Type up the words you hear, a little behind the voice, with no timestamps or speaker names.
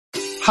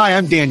Hi,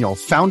 I'm Daniel,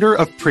 founder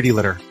of Pretty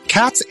Litter.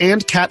 Cats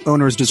and cat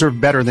owners deserve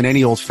better than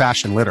any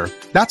old-fashioned litter.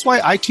 That's why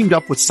I teamed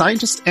up with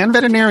scientists and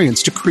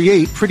veterinarians to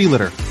create Pretty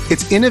Litter.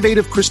 Its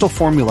innovative crystal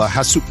formula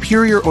has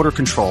superior odor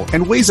control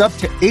and weighs up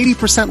to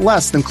 80%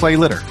 less than clay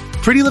litter.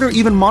 Pretty Litter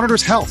even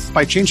monitors health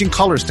by changing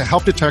colors to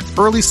help detect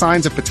early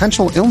signs of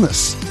potential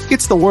illness.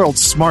 It's the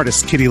world's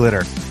smartest kitty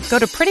litter. Go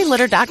to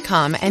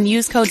prettylitter.com and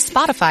use code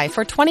SPOTIFY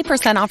for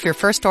 20% off your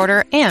first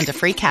order and a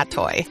free cat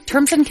toy.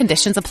 Terms and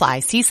conditions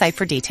apply. See site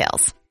for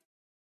details.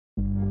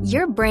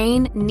 Your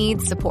brain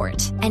needs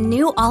support, and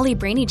new Ollie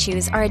Brainy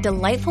Chews are a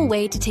delightful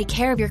way to take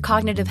care of your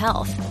cognitive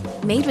health.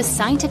 Made with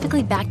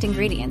scientifically backed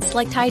ingredients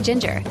like Thai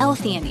ginger,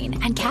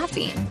 L-theanine, and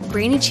caffeine,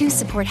 Brainy Chews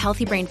support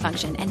healthy brain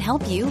function and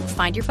help you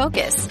find your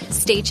focus,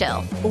 stay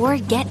chill, or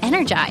get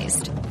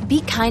energized.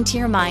 Be kind to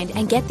your mind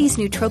and get these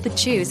nootropic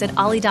chews at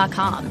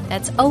ollie.com.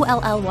 That's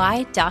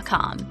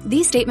OLLY.com.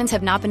 These statements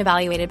have not been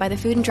evaluated by the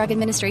Food and Drug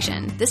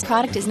Administration. This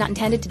product is not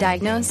intended to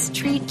diagnose,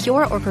 treat,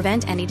 cure, or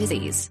prevent any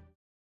disease.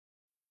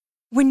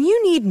 When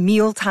you need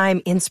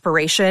mealtime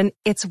inspiration,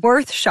 it's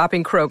worth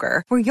shopping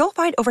Kroger, where you'll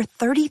find over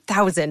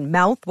 30,000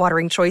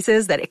 mouth-watering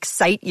choices that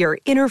excite your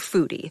inner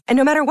foodie. And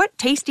no matter what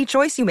tasty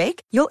choice you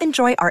make, you'll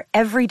enjoy our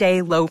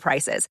everyday low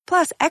prices,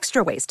 plus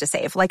extra ways to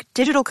save, like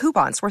digital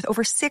coupons worth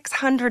over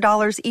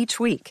 $600 each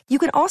week. You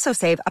can also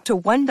save up to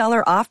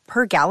 $1 off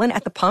per gallon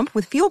at the pump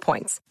with fuel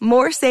points.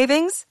 More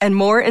savings and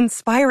more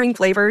inspiring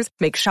flavors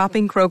make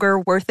shopping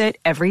Kroger worth it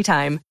every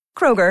time.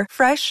 Kroger,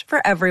 fresh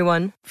for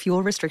everyone.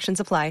 Fuel restrictions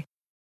apply.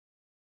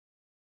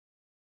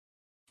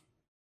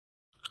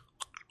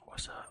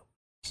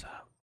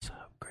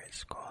 Great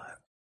Squad.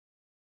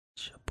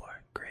 It's your boy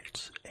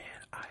Grits,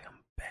 and I am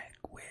back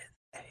with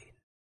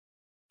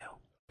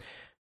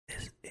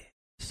this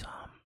is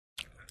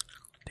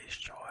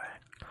Destroy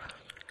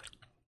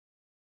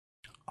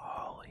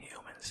All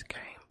Humans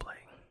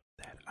gameplay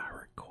that I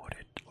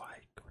recorded,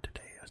 like,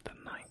 today is the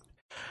 9th.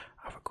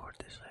 I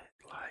recorded this at,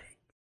 like,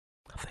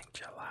 I think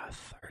July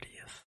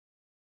 30th,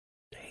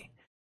 day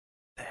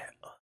that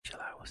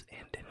July was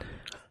ending.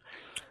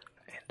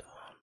 And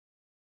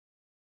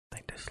I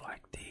think this is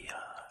like the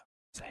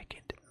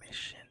second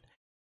mission.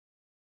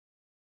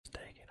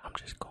 I'm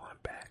just going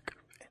back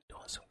and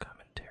doing some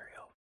commentary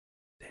over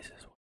this.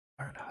 Is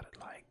learn how to,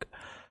 like,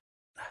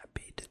 not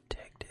be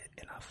detected,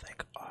 and I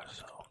think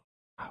also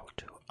how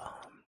to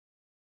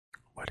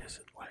what is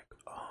it, like,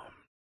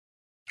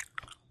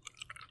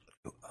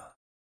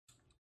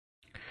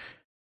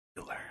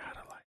 you learn how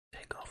to, like,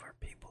 take over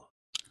people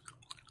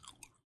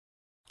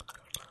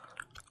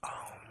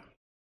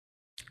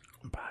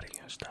body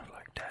and stuff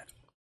like that.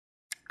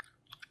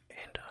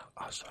 And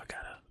also I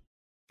got a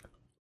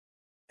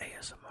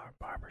ASMR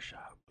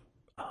barbershop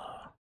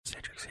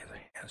Citrix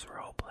Hands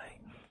roleplay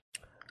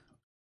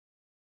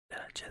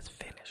that I just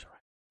finished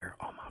right here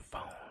on my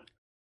phone,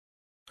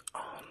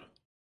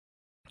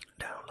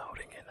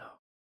 downloading and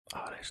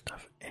all that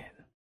stuff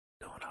and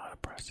doing all the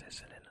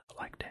processing and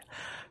like that.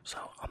 So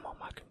I'm on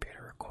my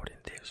computer recording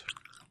this.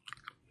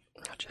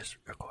 I just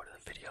recorded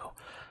the video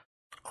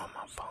on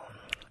my phone,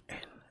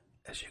 and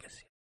as you can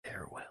see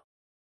very well,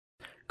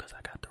 because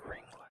I got the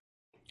ring light.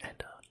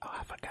 And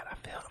I forgot I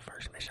failed the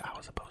first mission. I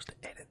was supposed to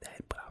edit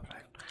that, but I was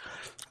like,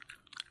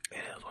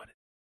 it is what it is,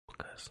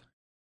 because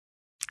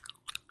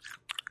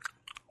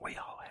we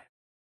all have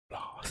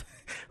flaws.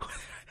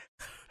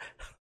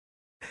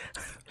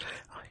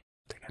 I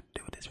think I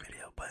do this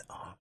video, but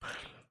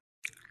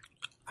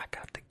I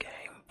got the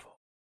game for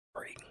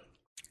free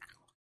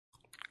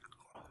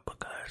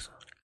because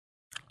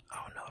I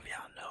don't know if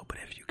y'all know, but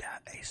if you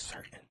got a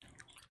certain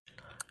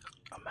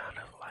amount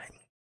of, like,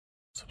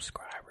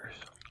 subscribers,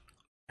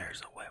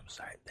 there's a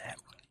website that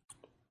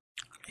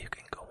you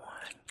can go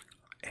on,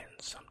 and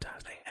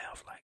sometimes they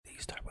have, like,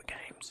 these type of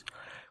games,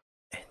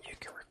 and you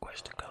can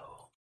request a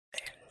code,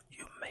 and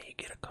you may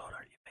get a code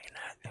or you may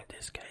not. In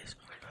this case,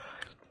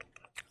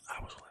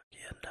 I was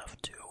lucky enough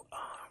to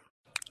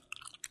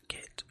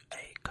get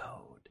a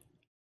code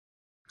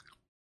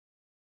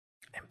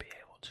and be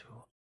able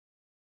to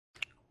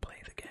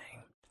play the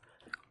game.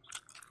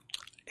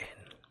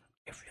 And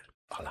if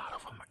a lot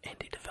of them are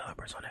indie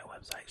developers on that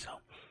website,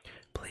 so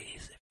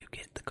please, if you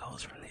get the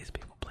codes from these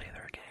people, play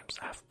their games.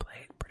 I've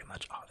played pretty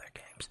much all their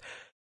games.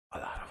 A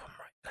lot of them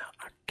right now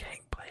I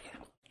can't play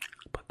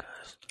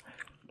because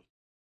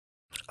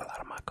a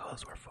lot of my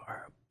codes were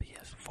for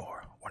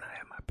PS4 when I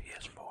had my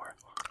PS4,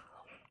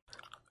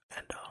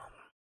 and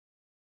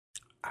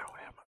I don't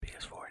have my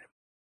PS4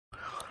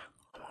 anymore.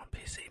 I'm on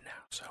PC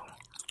now, so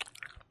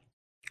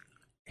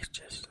it's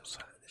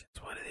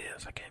what it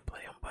is. I can't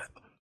play them, but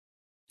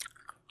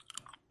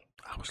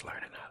I was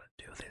learning how to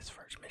do this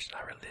first mission.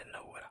 I really didn't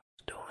know what I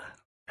was doing.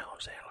 You know what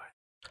I'm saying? Like,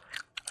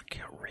 I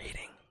kept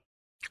reading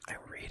and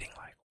reading,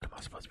 like, what am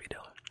I supposed to be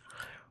doing?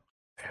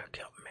 And I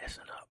kept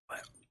messing up,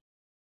 but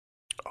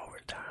over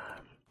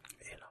time,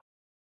 you know,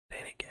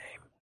 any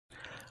game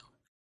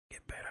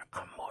get better.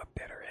 I'm more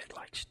better at,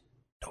 like,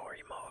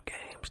 story mode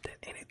games than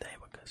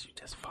anything because you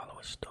just follow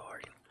a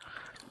story.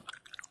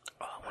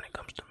 When it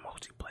comes to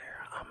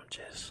multiplayer,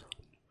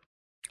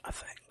 I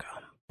think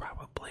I'm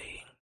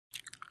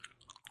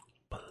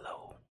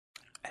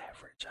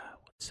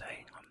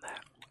say I'm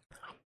not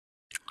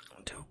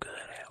too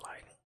good at,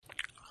 like,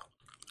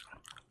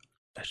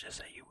 let's just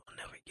say you will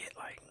never get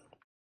like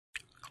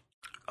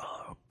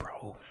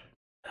pro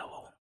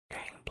level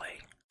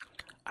gameplay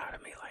out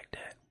of me like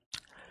that,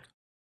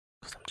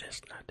 because I'm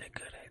just not that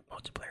good at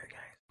multiplayer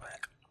games. But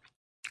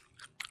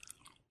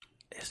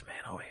this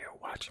man over here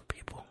watching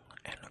people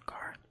in the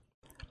car.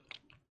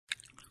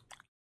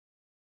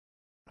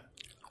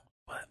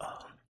 But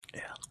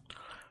yeah,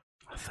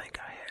 I think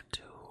I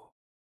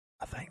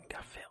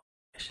failed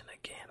the mission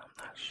again. I'm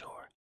not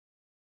sure.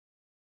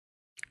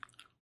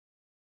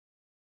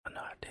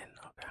 No, I didn't.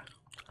 Okay.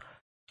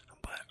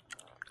 But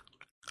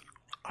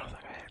I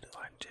think I had to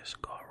like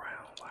just go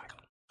around like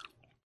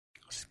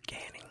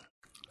scanning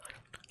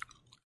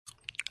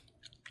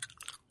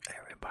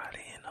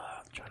everybody and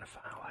trying to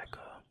find like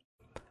a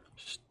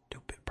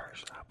stupid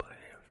person, I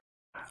believe.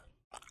 I'm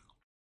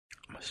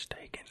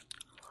mistaken.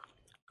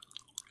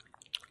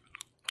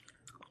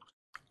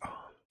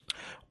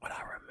 What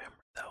I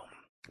remember though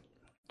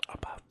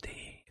about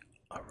the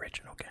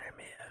original game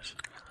is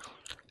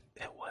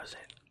it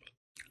wasn't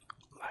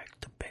like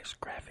the best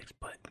graphics,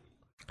 but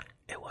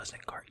it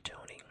wasn't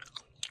cartoony.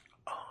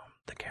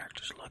 The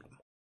characters looked more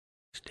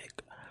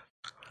realistic,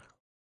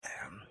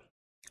 and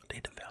the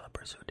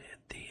developers who did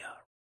the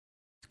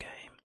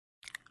game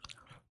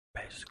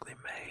basically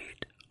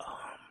made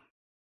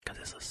because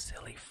it's a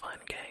silly fun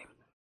game,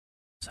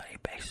 so they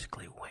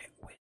basically went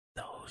with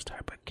those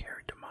type of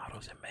character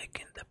models and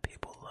making the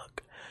people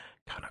look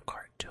kind of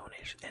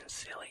cartoonish and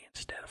silly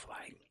instead of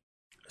like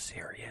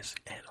serious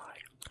and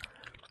like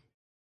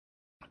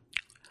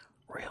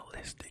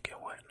realistic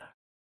and whatnot.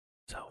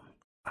 So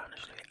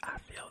honestly, I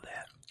feel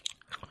that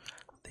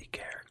the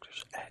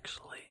characters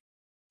actually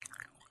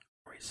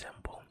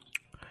resemble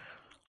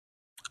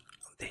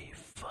the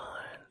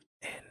fun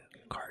and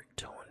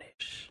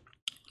cartoonish,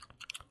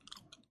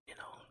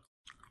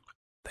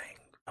 thing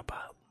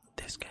about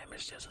this game.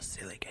 It's just a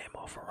silly game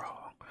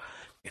overall.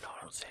 You know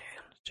what I'm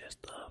saying? It's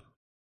just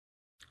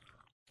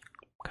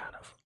kind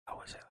of, I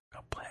would say,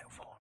 like a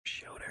platform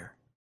shooter.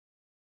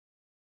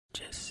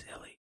 Just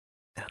silly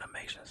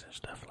animations and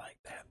stuff like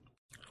that.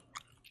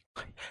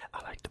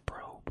 I like the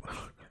probe.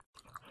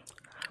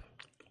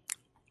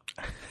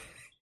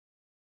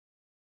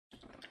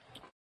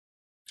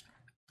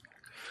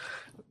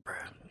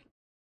 Bruh.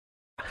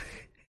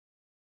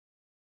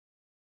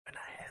 When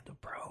I had the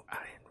probe, I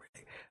didn't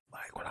really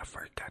like when I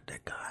first got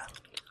that gun.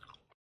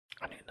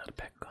 I need another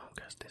pack of gum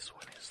because this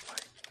one is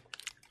like,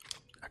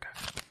 I got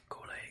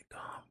Kool-Aid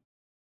gum.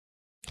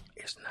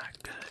 It's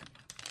not good.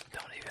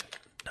 Don't even,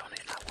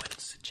 I wouldn't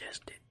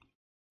suggest it.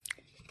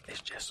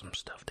 It's just some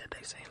stuff that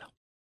they say,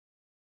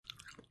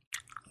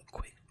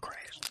 quick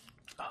crash,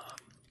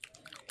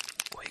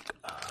 quick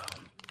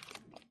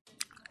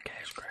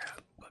cash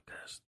grab,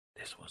 because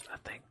this was, I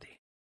think, the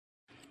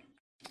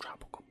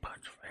tropical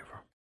punch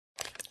flavor,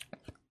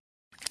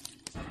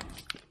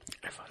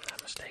 if I'm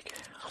not mistaken.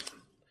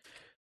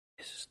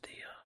 This is the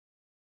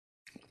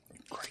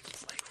grape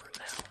flavor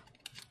now,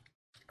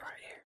 right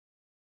here.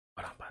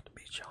 But I'm about to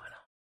be showing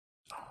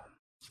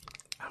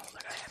I don't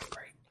think I had a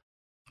grape.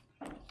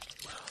 Well,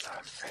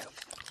 not grape.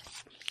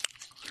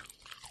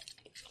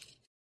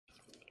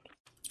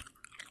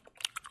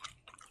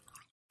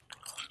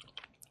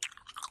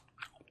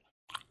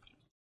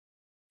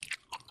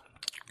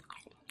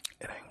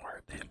 It ain't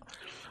worth it.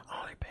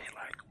 I only paid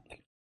like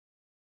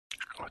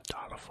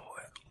 $1 for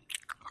it.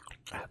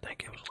 I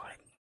think it was like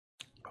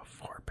a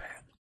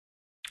 4-pack.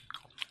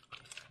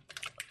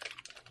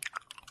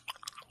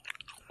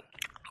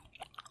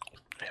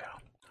 Yeah.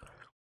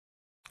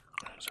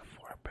 It was a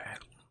 4-pack.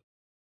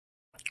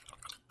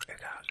 It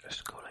got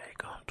this Kool-Aid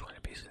gum, 20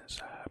 pieces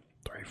inside,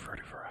 3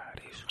 fruity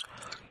varieties,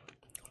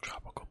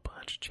 tropical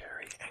punch,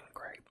 cherry, and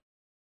grape.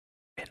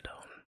 And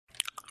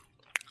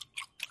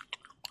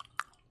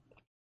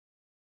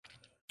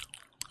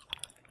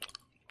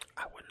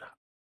I would not.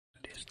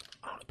 This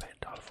I only paid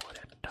 $1 for it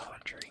at the Dollar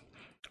Tree.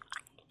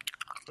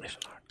 It's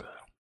not good.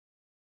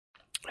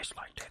 It's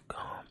like that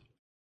gum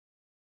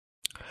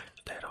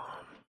that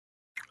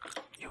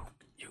you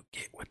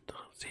get with the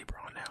zebra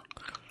on now,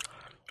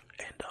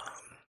 and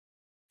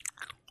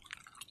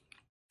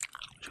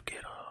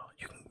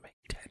you can make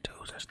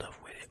tattoos and stuff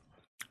with it.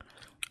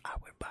 I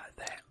would buy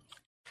that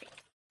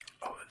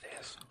over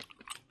this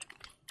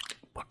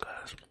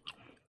because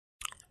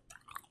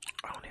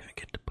I don't even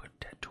get to put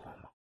a tattoo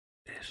on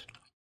this.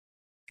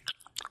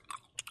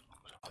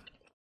 So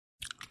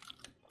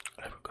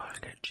if we're gonna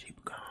get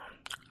cheap gum,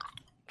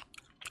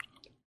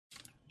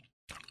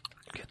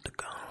 get the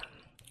gum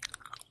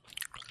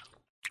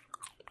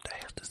that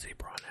has the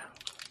zebra on now,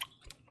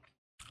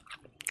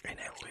 and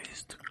at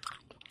least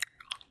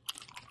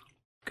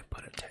you can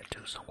put a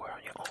tattoo somewhere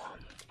on your arm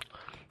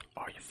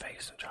or your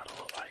face and try to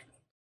look like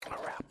a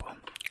rapper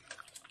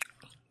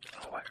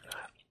or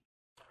whatnot.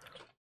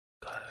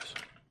 Cause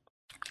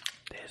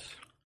this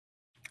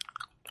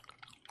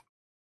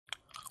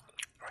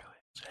really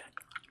is it.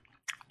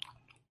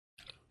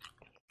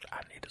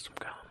 I needed some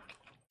gum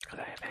because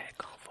I haven't had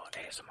gum for an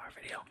ASMR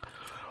video.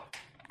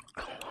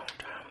 a long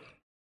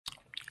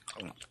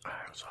time.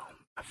 Alright, so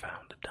I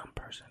found the dumb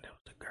person. It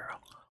was the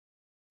girl.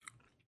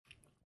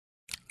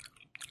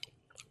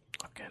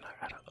 Okay, and I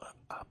gotta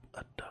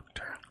abduct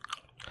her.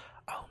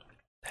 Oh,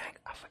 dang,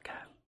 I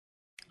forgot.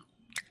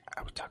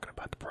 I was talking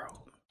about the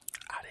probe.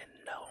 I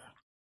didn't know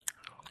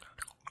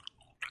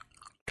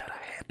that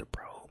I had the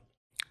probe.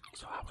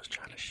 So I was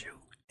trying to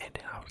shoot, and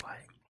then I was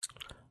like,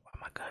 why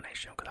my gun ain't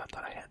shooting? Because I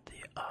thought I had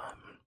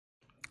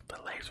the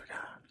laser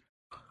gun.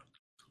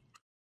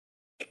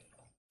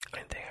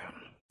 And then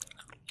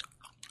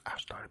I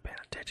started paying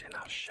attention,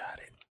 I shot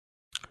it.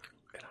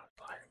 And I was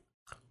like,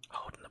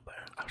 holding the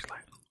button. I was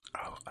like,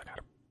 oh, I got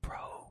a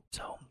probe.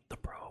 So the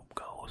probe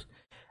goes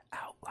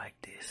out like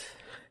this,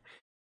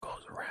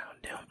 goes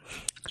around them,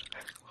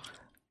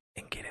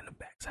 and get in the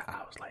back. So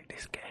I was like,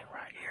 this game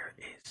right here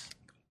is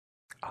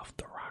off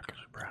the rockers,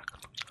 bro.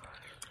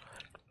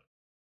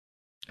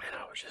 And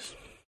I was just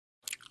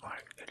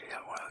like, yeah,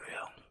 well,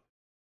 yeah.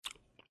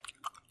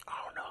 I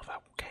don't know if I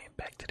came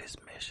back to this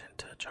mission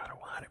to try to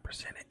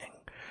 100% it, and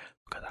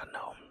because I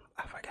know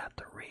I forgot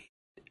to read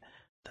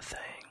the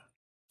thing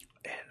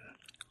and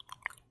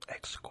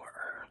escort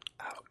her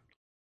out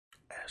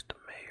as the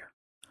mayor,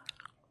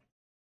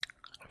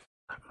 if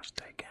I'm not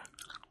mistaken.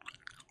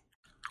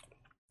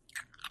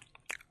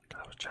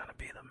 I was trying to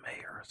be the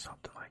mayor or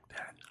something like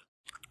that.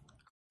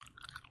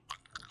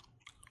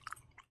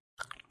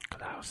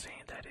 Because I was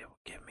seeing that it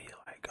would give me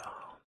like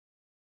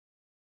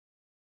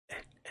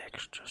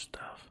extra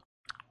stuff.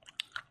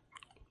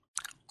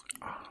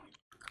 I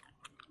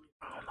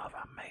don't know if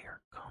I may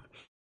or come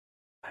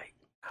like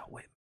out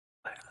with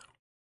me,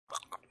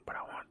 but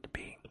I want to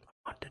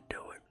do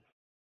it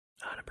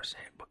 100%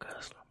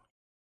 because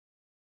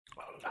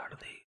a lot of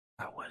these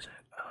I wasn't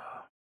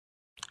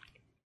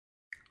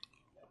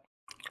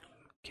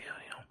kill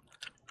him.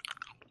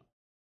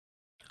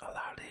 A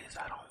lot of these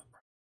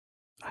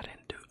I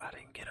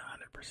didn't get 100%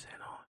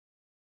 on.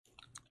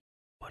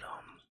 But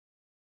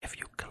if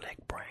you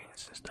collect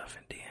brains and stuff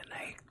in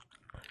DNA,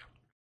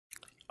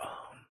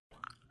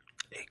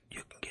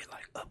 you can get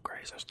like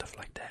upgrades and stuff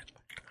like that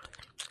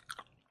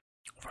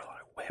for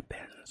like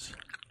weapons,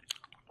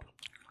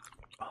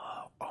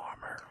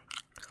 armor,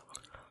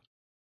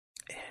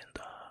 and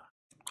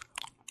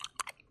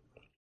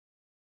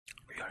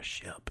your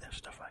ship and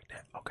stuff like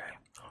that. Okay,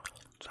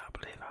 so I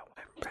believe I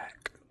went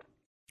back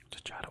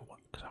to try to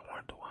because I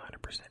wanted to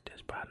 100%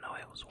 this, but I know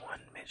it was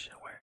one mission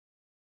where,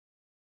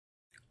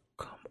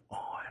 come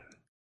on,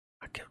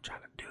 I kept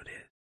trying to do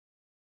this.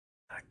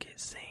 I get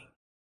seen.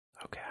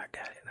 Okay, I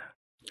got it now.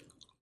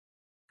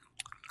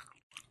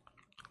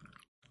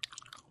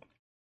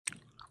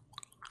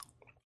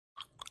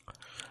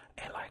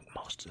 And like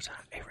most of the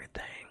time,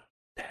 everything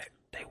that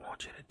they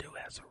want you to do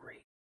as a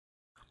read,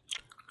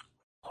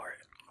 or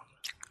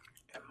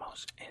in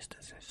most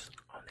instances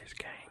on this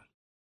game,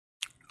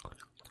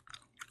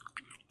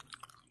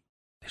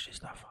 this is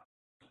stuff.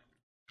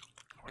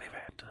 I believe I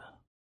had to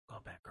go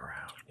back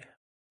around. Yeah,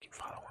 keep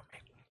following me.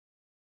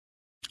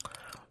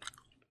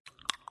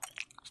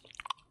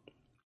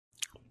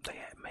 They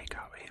had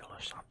Makeout Hill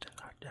or something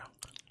like that.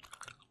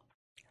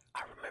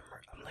 I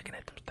remember, I'm looking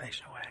at them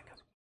station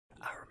wagons.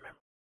 I remember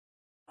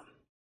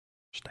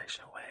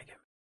station wagon.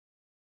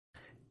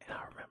 And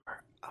I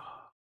remember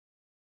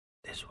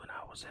this when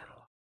I was in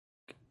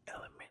like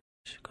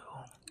elementary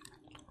school.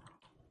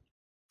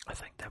 I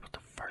think that was the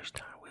first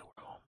time we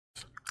were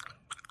homeless.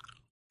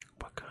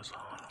 Because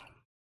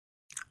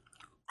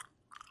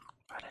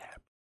what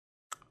happened?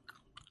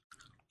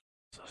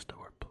 Sister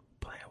were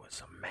playing with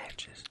some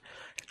matches,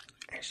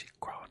 and she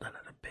crawled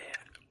under the bed.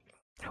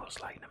 It was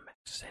like the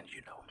matches, and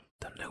you know,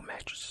 the new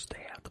mattresses,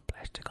 they have the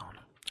plastic on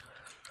them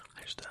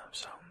and stuff.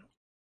 So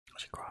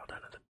she crawled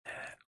under the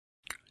bed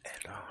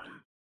and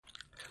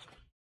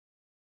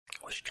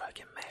was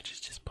striking matches,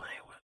 just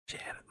playing with.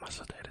 My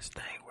sister had this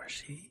thing where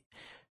she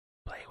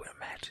played with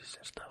matches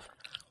and stuff,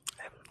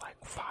 and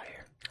like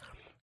fire.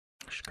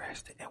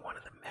 Scratched it, and one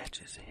of the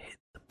matches hit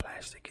the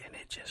plastic, and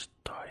it just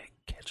started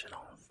catching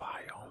on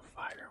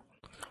fire.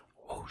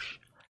 Whoosh!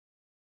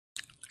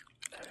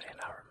 And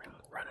I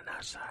remember running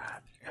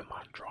outside in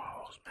my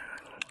drawers,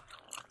 man,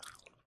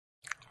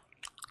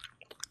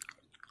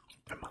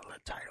 and my little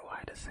tight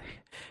whities.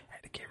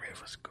 Had to get ready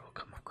for school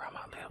because my grandma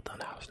lived on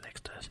the house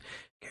next to us.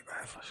 Get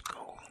ready for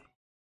school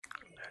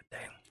that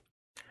day,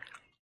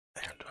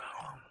 and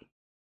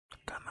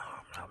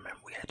I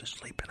remember we had to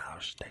sleep in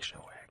our station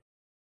wagon.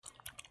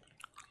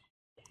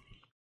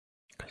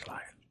 Cause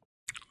like,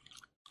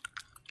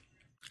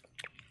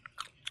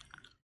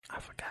 I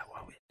forgot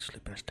why we had to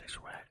sleep in a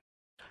station wagon.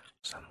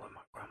 Something with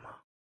my grandma.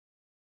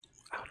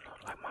 I don't know,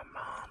 like my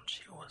mom,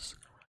 she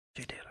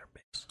did her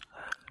best.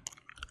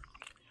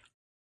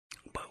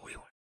 But we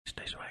went to the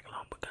station wagon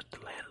alone because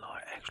the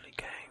landlord actually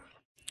came.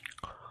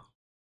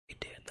 He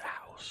did the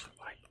house,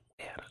 like,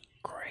 we had a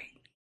great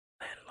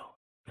landlord,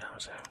 you know what I'm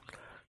saying?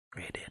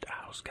 We did the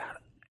house,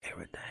 got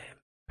everything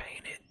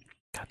painted,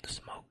 got the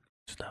smoke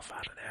stuff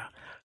out of there.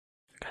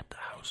 Got the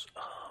house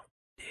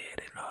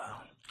did it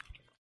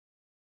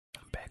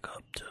back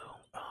up to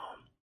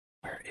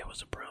where it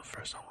was approved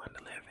for someone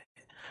to live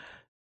in it.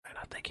 And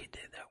I think he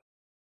did that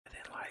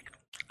within like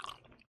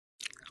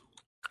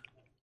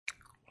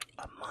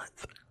a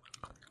month.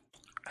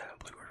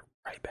 And we were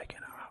right back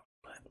in our house.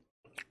 But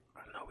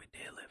I know we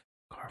did live in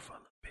the car for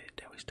a little bit.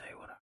 Then we stayed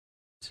with our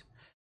kids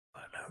for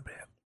a little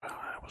bit.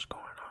 That was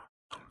going on.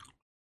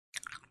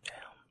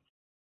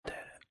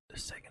 The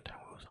second time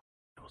it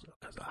was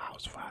because of the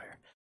house fire.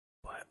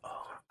 But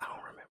I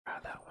don't remember how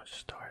that one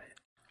started.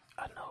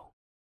 I know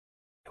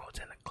it was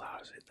in the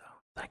closet though.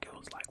 I think it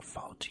was like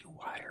faulty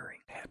wiring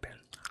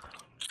happened,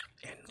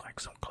 and like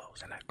some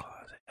clothes in that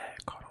closet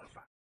had caught on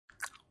fire.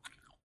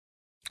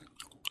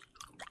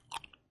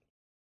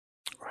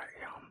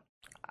 Right,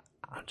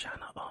 I'm trying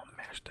to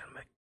master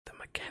the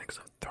mechanics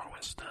of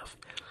throwing stuff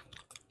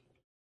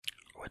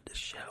with the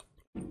ship,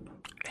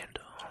 and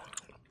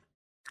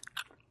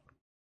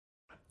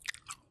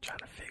trying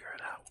to figure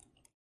it out.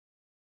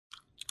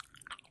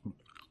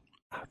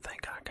 I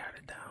think I got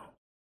it down.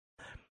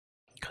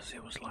 Because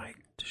it was like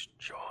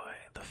destroy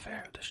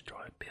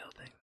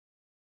building.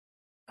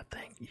 I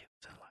think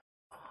using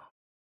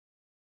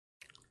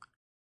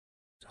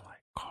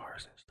like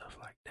cars and stuff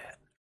like that.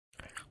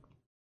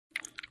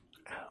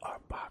 Or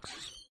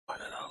boxes, one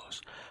of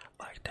those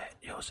like that,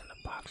 using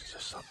the boxes or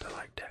something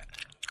like that.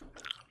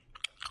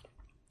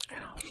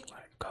 And I was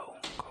like, go.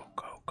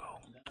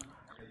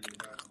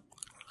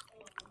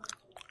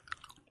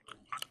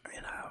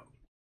 And I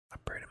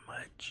pretty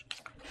much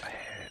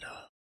had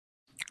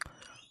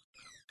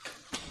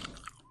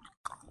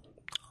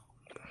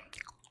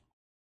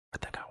I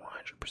think I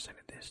 100%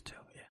 of this too,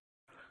 yeah.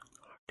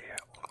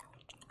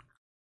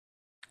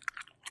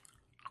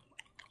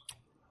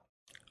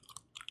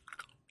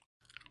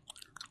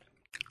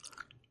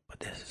 But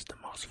this is the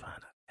most fun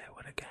I've had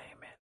with a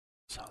game in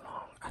so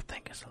long. I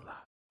think it's a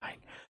lot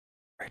like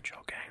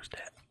retro games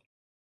that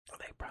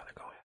they probably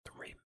gonna have to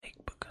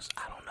remake, because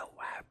I don't know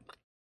why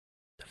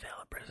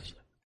developers,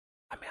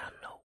 I mean, I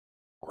know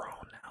we're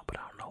grown now, but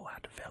I don't know why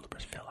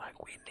developers feel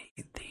like we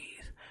need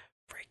these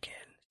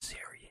freaking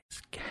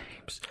serious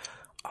games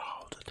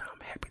all the time.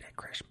 I'm happy that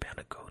Crash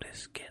Bandicoot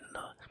is getting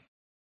a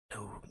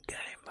new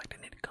game. Like,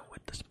 they need to come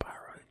with the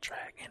Spyro the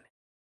Dragon.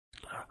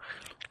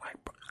 Like,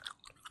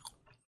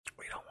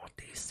 we don't want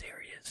these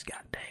serious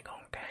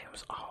goddamn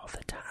games all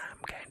the time.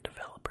 Game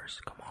developers,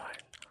 come on.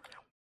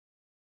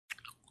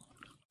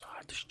 So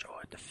I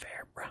destroyed the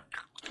fair, bro.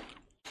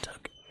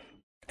 Took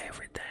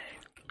everything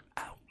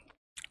out.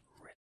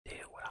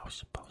 Did what I was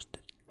supposed to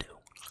do.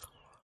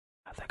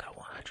 I think I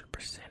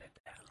 100%ed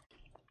that.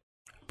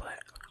 But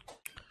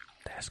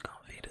that's gonna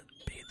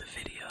be the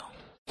video.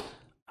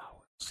 I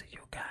will see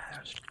you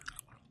guys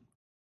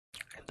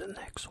in the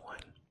next one.